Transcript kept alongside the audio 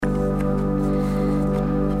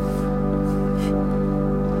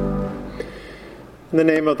In the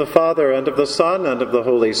name of the Father, and of the Son, and of the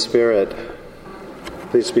Holy Spirit.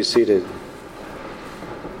 Please be seated.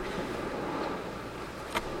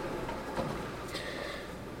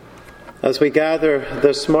 As we gather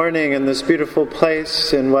this morning in this beautiful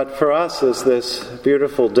place, in what for us is this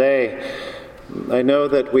beautiful day, I know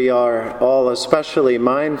that we are all especially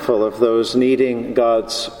mindful of those needing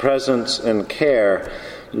God's presence and care,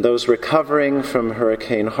 those recovering from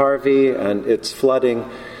Hurricane Harvey and its flooding,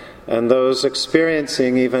 and those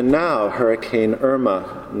experiencing even now Hurricane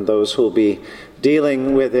Irma, and those who will be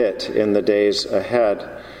dealing with it in the days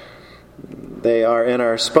ahead. They are in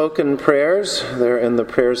our spoken prayers, they're in the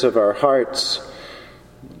prayers of our hearts.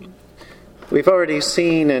 We've already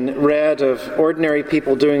seen and read of ordinary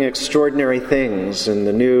people doing extraordinary things in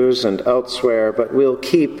the news and elsewhere, but we'll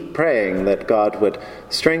keep praying that God would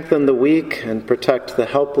strengthen the weak and protect the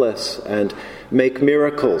helpless and make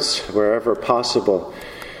miracles wherever possible.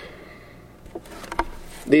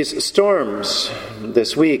 These storms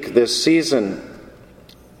this week, this season,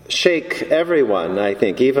 shake everyone, I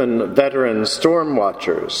think, even veteran storm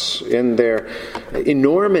watchers, in their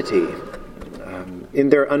enormity, in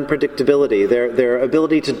their unpredictability, their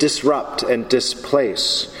ability to disrupt and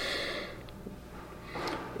displace.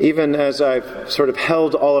 Even as I've sort of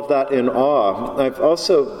held all of that in awe, I've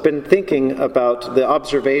also been thinking about the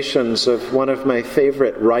observations of one of my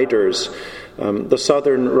favorite writers, the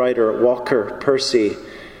Southern writer Walker Percy,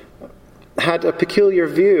 had a peculiar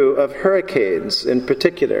view of hurricanes in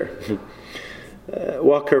particular.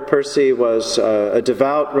 Walker Percy was a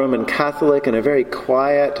devout Roman Catholic in a very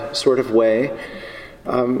quiet sort of way,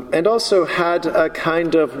 and also had a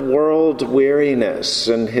kind of world weariness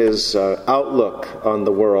in his outlook on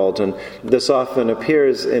the world, and this often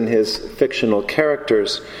appears in his fictional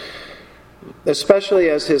characters, especially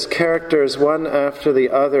as his characters, one after the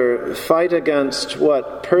other, fight against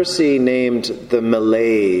what Percy named the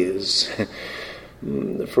malaise.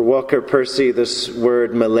 For Walker Percy, this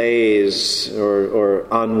word malaise or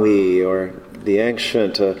ennui, or the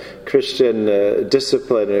ancient Christian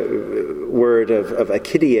discipline word of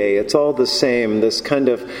akidiae, it's all the same, this kind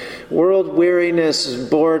of world weariness,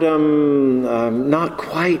 boredom, not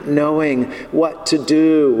quite knowing what to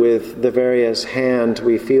do with the various hand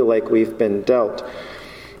we feel like we've been dealt.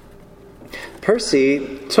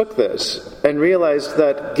 Percy took this and realized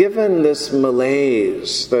that given this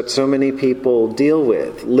malaise that so many people deal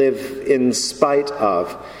with, live in spite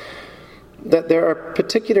of, that there are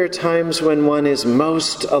particular times when one is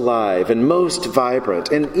most alive and most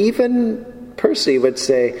vibrant, and even Percy would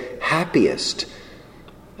say happiest.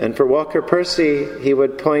 And for Walker Percy, he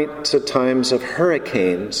would point to times of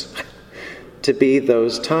hurricanes to be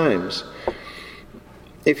those times.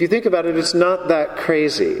 If you think about it, it's not that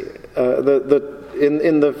crazy.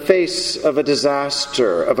 In the face of a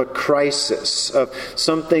disaster, of a crisis, of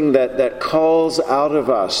something that calls out of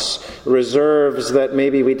us reserves that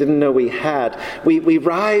maybe we didn't know we had, we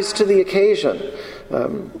rise to the occasion.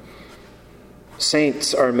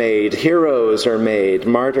 Saints are made, heroes are made,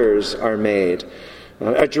 martyrs are made.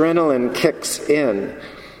 Adrenaline kicks in.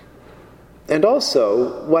 And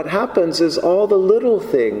also, what happens is all the little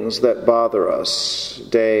things that bother us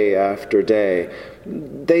day after day,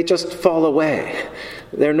 they just fall away.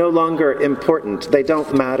 They're no longer important. They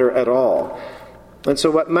don't matter at all. And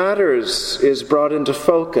so what matters is brought into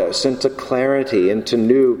focus, into clarity, into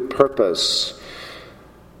new purpose.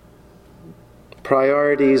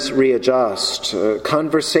 Priorities readjust.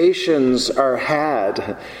 Conversations are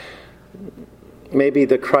had. Maybe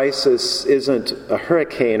the crisis isn't a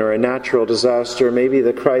hurricane or a natural disaster. Maybe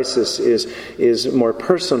the crisis is more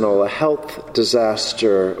personal, a health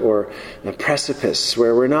disaster or a precipice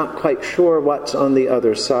where we're not quite sure what's on the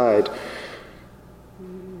other side.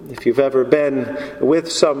 If you've ever been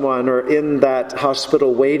with someone or in that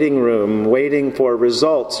hospital waiting room waiting for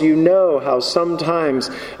results, you know how sometimes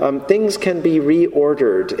things can be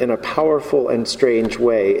reordered in a powerful and strange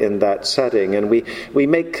way in that setting. And we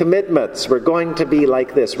make commitments. We're going to be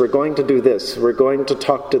like this. We're going to do this. We're going to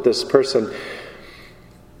talk to this person.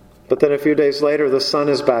 But then a few days later, the sun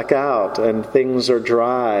is back out and things are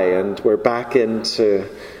dry and we're back into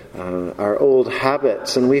our old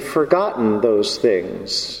habits, and we've forgotten those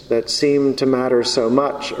things that seemed to matter so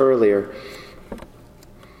much earlier.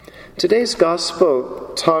 Today's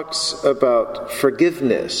gospel talks about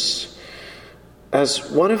forgiveness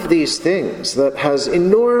as one of these things that has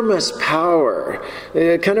enormous power,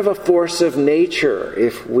 kind of a force of nature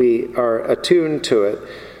if we are attuned to it.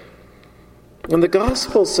 And the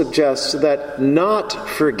gospel suggests that not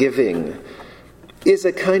forgiving is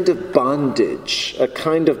a kind of bondage, a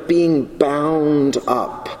kind of being bound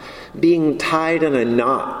up, being tied in a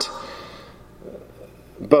knot.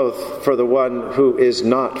 both for the one who is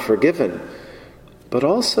not forgiven, but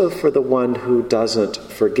also for the one who doesn't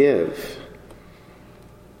forgive.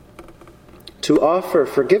 To offer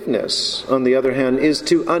forgiveness, on the other hand, is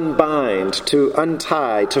to unbind, to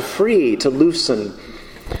untie, to free, to loosen.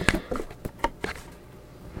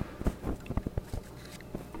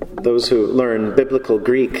 Those who learn biblical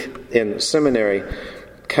Greek in seminary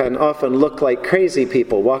can often look like crazy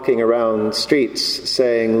people walking around streets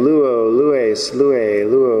saying, Luo, lues, lue,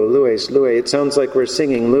 luo, lues, lue. It sounds like we're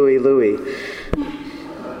singing Louie, Louie.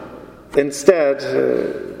 Instead,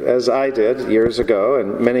 as I did years ago,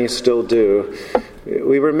 and many still do,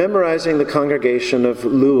 we were memorizing the congregation of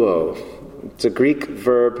luo. It's a Greek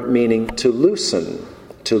verb meaning to loosen,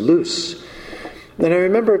 to loose. And I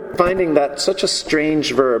remember finding that such a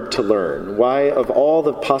strange verb to learn. Why, of all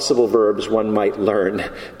the possible verbs one might learn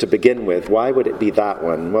to begin with, why would it be that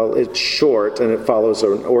one? Well, it's short and it follows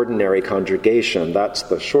an ordinary conjugation. That's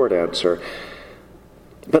the short answer.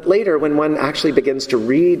 But later, when one actually begins to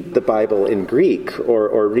read the Bible in Greek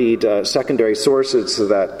or read secondary sources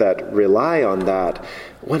that rely on that,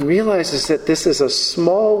 one realizes that this is a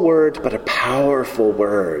small word but a powerful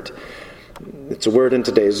word. It's a word in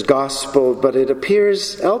today's gospel, but it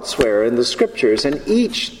appears elsewhere in the scriptures, and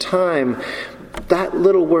each time that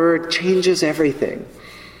little word changes everything.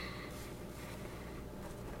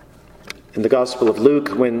 In the Gospel of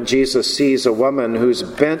Luke, when Jesus sees a woman who's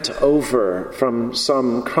bent over from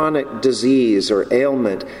some chronic disease or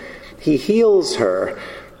ailment, he heals her.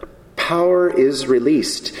 Power is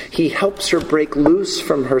released. He helps her break loose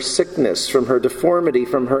from her sickness, from her deformity,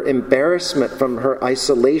 from her embarrassment, from her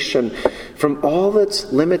isolation, from all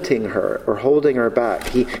that's limiting her or holding her back.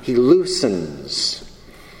 He loosens.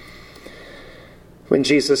 When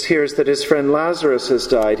Jesus hears that his friend Lazarus has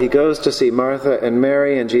died, he goes to see Martha and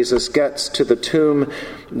Mary, and Jesus gets to the tomb.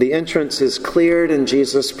 The entrance is cleared, and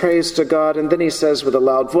Jesus prays to God, and then he says with a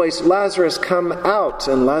loud voice, Lazarus, come out!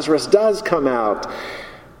 And Lazarus does come out,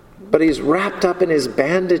 but he's wrapped up in his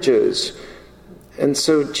bandages. And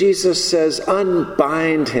so Jesus says,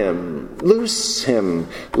 unbind him, loose him,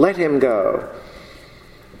 let him go.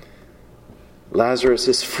 Lazarus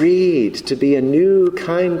is freed to be a new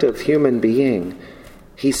kind of human being.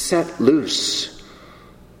 He's set loose.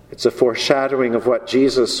 It's a foreshadowing of what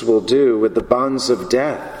Jesus will do with the bonds of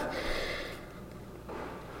death.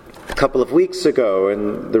 A couple of weeks ago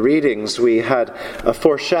in the readings, we had a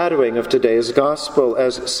foreshadowing of today's gospel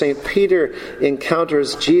as St. Peter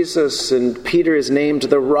encounters Jesus, and Peter is named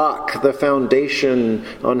the rock, the foundation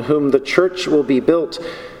on whom the church will be built.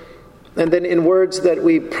 And then in words that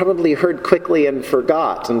we probably heard quickly and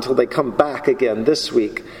forgot until they come back again this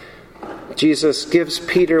week, Jesus gives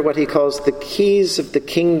Peter what he calls the keys of the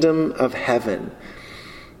kingdom of heaven.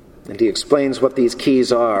 And he explains what these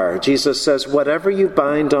keys are. Jesus says, whatever you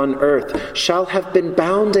bind on earth shall have been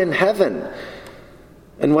bound in heaven,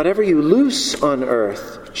 and whatever you loose on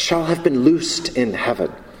earth shall have been loosed in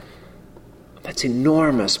heaven. That's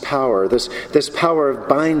enormous power, this power of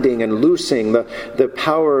binding and loosing, the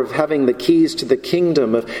power of having the keys to the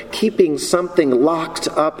kingdom, of keeping something locked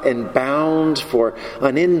up and bound for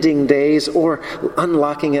unending days, or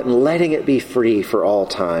unlocking it and letting it be free for all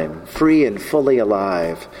time, free and fully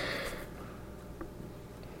alive.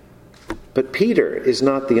 But Peter is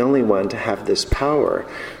not the only one to have this power.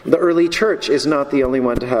 The early church is not the only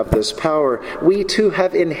one to have this power. We too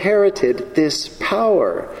have inherited this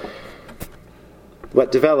power.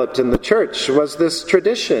 What developed in the church was this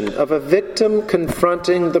tradition of a victim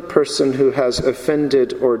confronting the person who has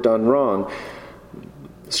offended or done wrong.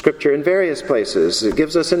 Scripture in various places, it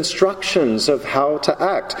gives us instructions of how to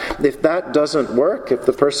act. If that doesn't work, if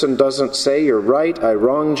the person doesn't say, you're right, I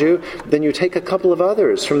wronged you, then you take a couple of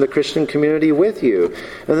others from the Christian community with you.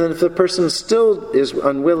 And then if the person still is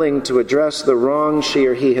unwilling to address the wrong she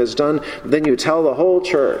or he has done, then you tell the whole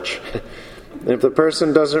church. And if the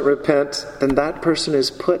person doesn't repent, then that person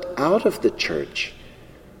is put out of the church.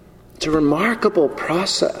 It's a remarkable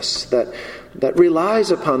process that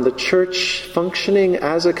relies upon the church functioning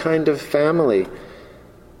as a kind of family.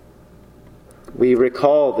 We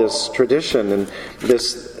recall this tradition and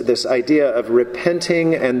this idea of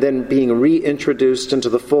repenting and then being reintroduced into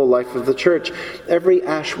the full life of the church every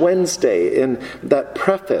Ash Wednesday in that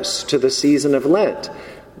preface to the season of Lent.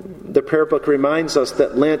 The prayer book reminds us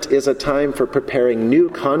that Lent is a time for preparing new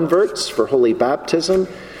converts for holy baptism,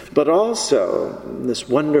 but also this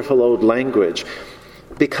wonderful old language.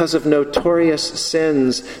 Because of notorious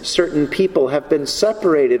sins, certain people have been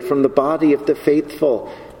separated from the body of the faithful.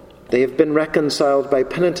 They have been reconciled by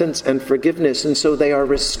penitence and forgiveness, and so they are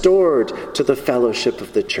restored to the fellowship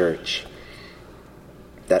of the church.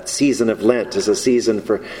 That season of Lent is a season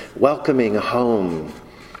for welcoming home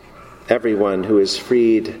everyone who is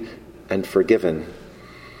freed and forgiven.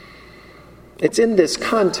 It's in this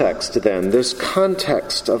context, then, this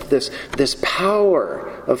context of this power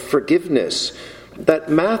of forgiveness, that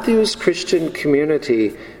Matthew's Christian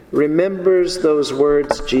community remembers those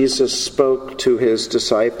words Jesus spoke to his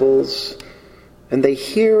disciples, and they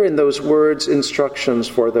hear in those words instructions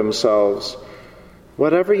for themselves.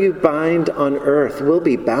 Whatever you bind on earth will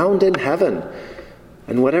be bound in heaven,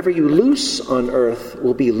 and whatever you loose on earth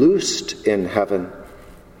will be loosed in heaven.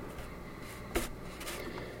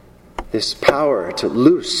 This power to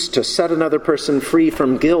loose, to set another person free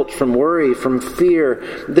from guilt, from worry, from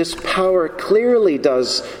fear, this power clearly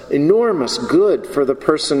does enormous good for the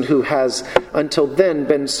person who has until then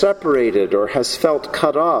been separated or has felt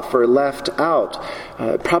cut off or left out.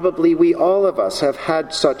 Probably we all of us have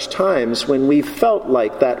had such times when we felt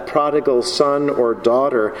like that prodigal son or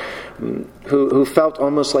daughter who felt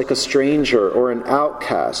almost like a stranger or an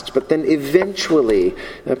outcast. But then eventually,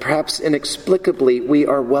 perhaps inexplicably, we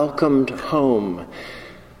are welcomed home.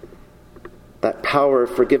 That power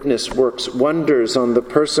of forgiveness works wonders on the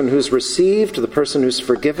person who's received, the person who's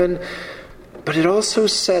forgiven, but it also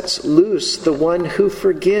sets loose the one who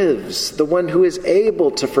forgives, the one who is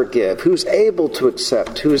able to forgive, who's able to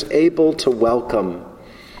accept, who's able to welcome.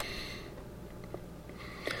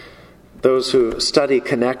 Those who study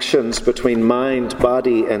connections between mind,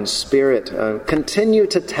 body, and spirit continue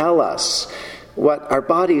to tell us what our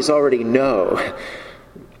bodies already know,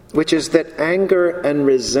 which is that anger and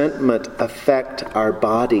resentment affect our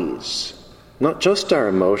bodies, not just our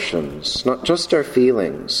emotions, not just our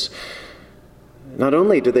feelings. Not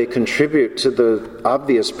only do they contribute to the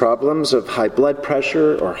obvious problems of high blood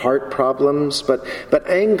pressure or heart problems, but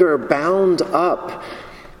anger bound up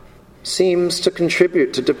seems to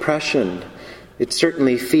contribute to depression. It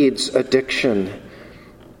certainly feeds addiction.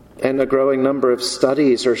 And a growing number of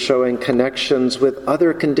studies are showing connections with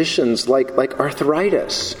other conditions like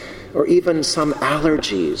arthritis or even some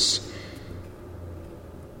allergies.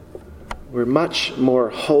 We're much more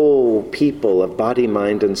whole people of body,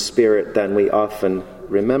 mind, and spirit than we often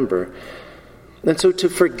remember. And so to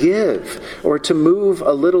forgive, or to move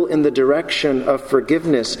a little in the direction of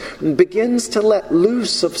forgiveness, begins to let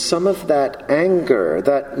loose of some of that anger,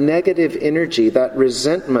 that negative energy, that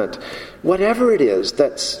resentment, whatever it is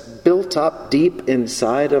that's built up deep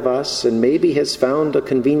inside of us and maybe has found a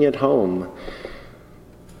convenient home.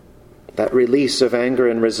 That release of anger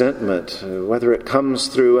and resentment, whether it comes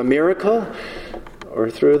through a miracle or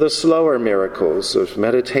through the slower miracles of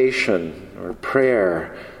meditation or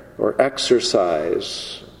prayer or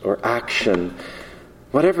exercise or action,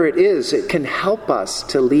 whatever it is, it can help us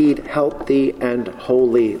to lead healthy and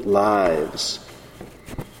holy lives.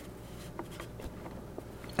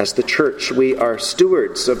 As the church, we are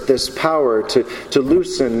stewards of this power to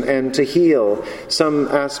loosen and to heal. Some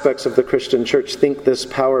aspects of the Christian church think this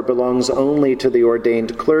power belongs only to the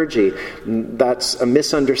ordained clergy. That's a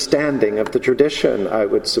misunderstanding of the tradition, I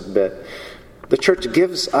would submit. The church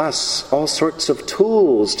gives us all sorts of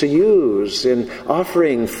tools to use in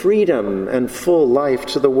offering freedom and full life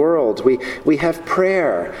to the world. We have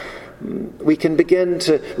prayer. We can begin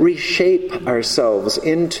to reshape ourselves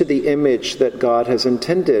into the image that God has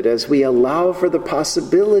intended as we allow for the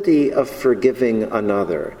possibility of forgiving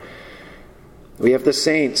another. We have the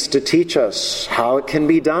saints to teach us how it can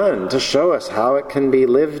be done, to show us how it can be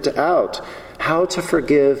lived out, how to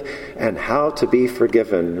forgive and how to be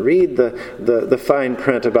forgiven. Read the fine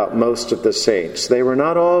print about most of the saints. They were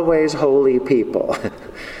not always holy people.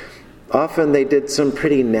 Often they did some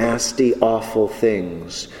pretty nasty, awful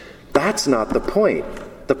things. That's not the point.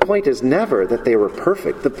 The point is never that they were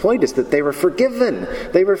perfect. The point is that they were forgiven.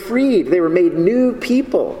 They were freed. They were made new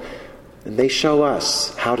people. And they show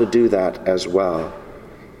us how to do that as well.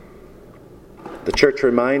 The church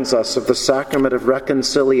reminds us of the sacrament of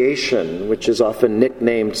reconciliation, which is often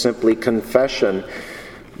nicknamed simply confession.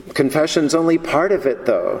 Confession's only part of it,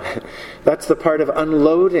 though. That's the part of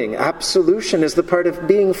unloading. Absolution is the part of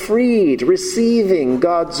being freed, receiving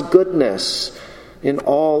God's goodness in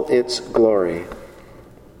all its glory.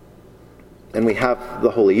 And we have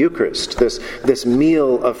the Holy Eucharist, this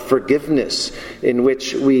meal of forgiveness in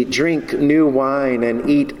which we drink new wine and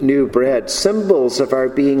eat new bread, symbols of our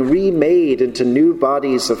being remade into new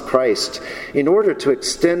bodies of Christ, in order to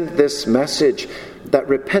extend this message that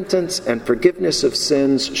repentance and forgiveness of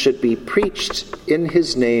sins should be preached in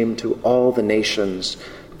His name to all the nations.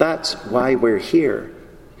 That's why we're here.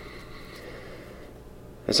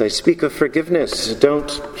 As I speak of forgiveness,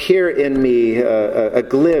 don't hear in me a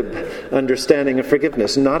glib understanding of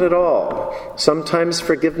forgiveness. Not at all. Sometimes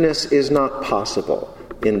forgiveness is not possible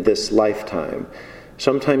in this lifetime.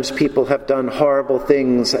 Sometimes people have done horrible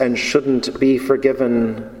things and shouldn't be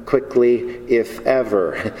forgiven quickly, if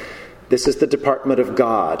ever. This is the department of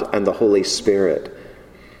God and the Holy Spirit.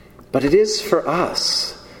 But it is for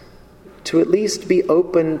us to at least be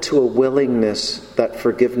open to a willingness that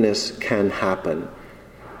forgiveness can happen.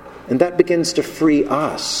 And that begins to free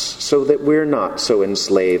us so that we're not so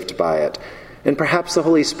enslaved by it. And perhaps the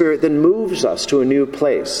Holy Spirit then moves us to a new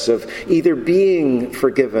place of either being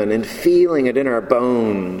forgiven and feeling it in our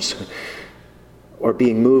bones, or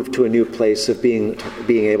being moved to a new place of being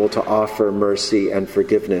able to offer mercy and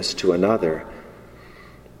forgiveness to another.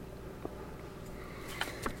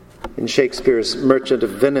 In Shakespeare's Merchant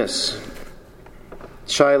of Venice,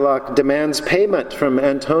 Shylock demands payment from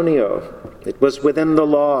Antonio. It was within the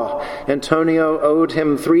law. Antonio owed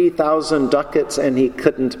him 3,000 ducats and he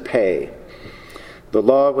couldn't pay. The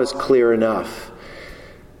law was clear enough.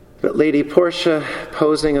 But Lady Portia,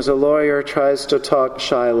 posing as a lawyer, tries to talk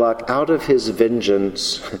Shylock out of his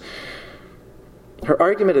vengeance. Her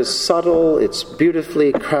argument is subtle, it's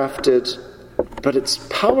beautifully crafted, but it's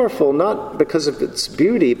powerful not because of its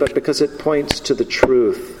beauty, but because it points to the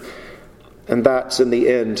truth. And that's, in the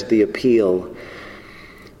end, the appeal.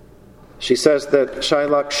 She says that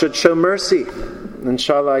Shylock should show mercy. And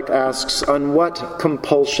Shylock asks, "On what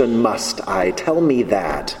compulsion must I? Tell me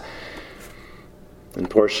that." And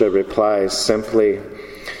Portia replies simply,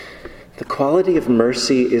 "The quality of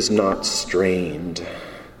mercy is not strained.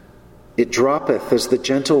 It droppeth as the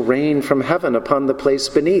gentle rain from heaven upon the place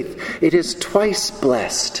beneath. It is twice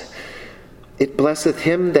blessed. It blesseth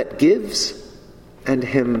him that gives and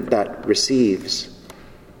him that receives."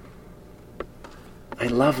 I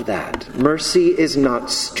love that. Mercy is not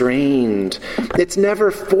strained. It's never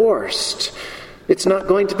forced. It's not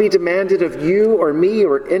going to be demanded of you or me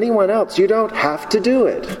or anyone else. You don't have to do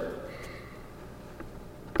it.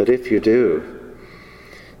 But if you do,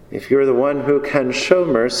 if you're the one who can show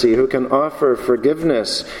mercy, who can offer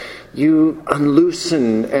forgiveness, you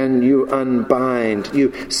unloosen and you unbind,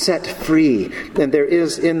 you set free. And there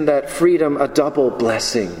is in that freedom a double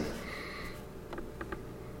blessing.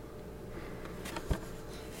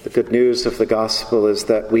 The good news of the gospel is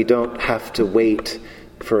that we don't have to wait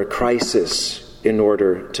for a crisis in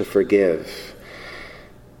order to forgive.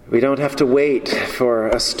 We don't have to wait for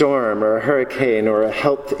a storm or a hurricane or a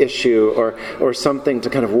health issue or something to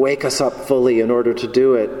kind of wake us up fully in order to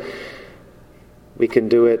do it. We can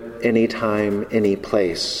do it anytime, any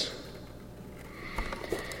place.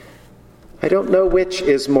 I don't know which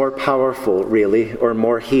is more powerful, really, or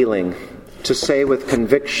more healing. To say with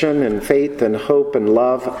conviction and faith and hope and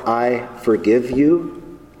love, "I forgive you,"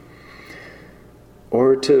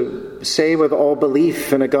 or to say with all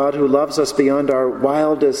belief in a God who loves us beyond our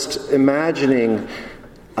wildest imagining,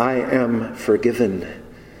 "I am forgiven."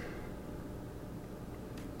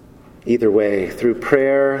 Either way, through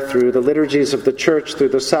prayer, through the liturgies of the church, through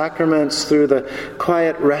the sacraments, through the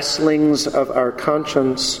quiet wrestlings of our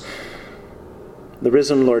conscience, the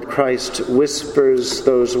risen Lord Christ whispers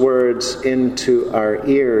those words into our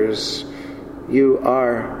ears, "You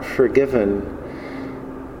are forgiven."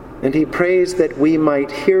 And he prays that we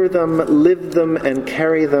might hear them, live them, and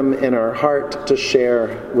carry them in our heart to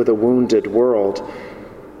share with a wounded world.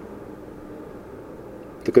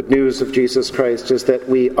 The good news of Jesus Christ is that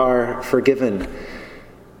we are forgiven,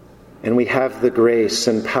 and we have the grace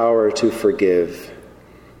and power to forgive.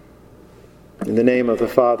 In the name of the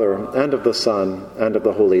Father, and of the Son, and of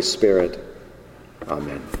the Holy Spirit.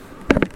 Amen.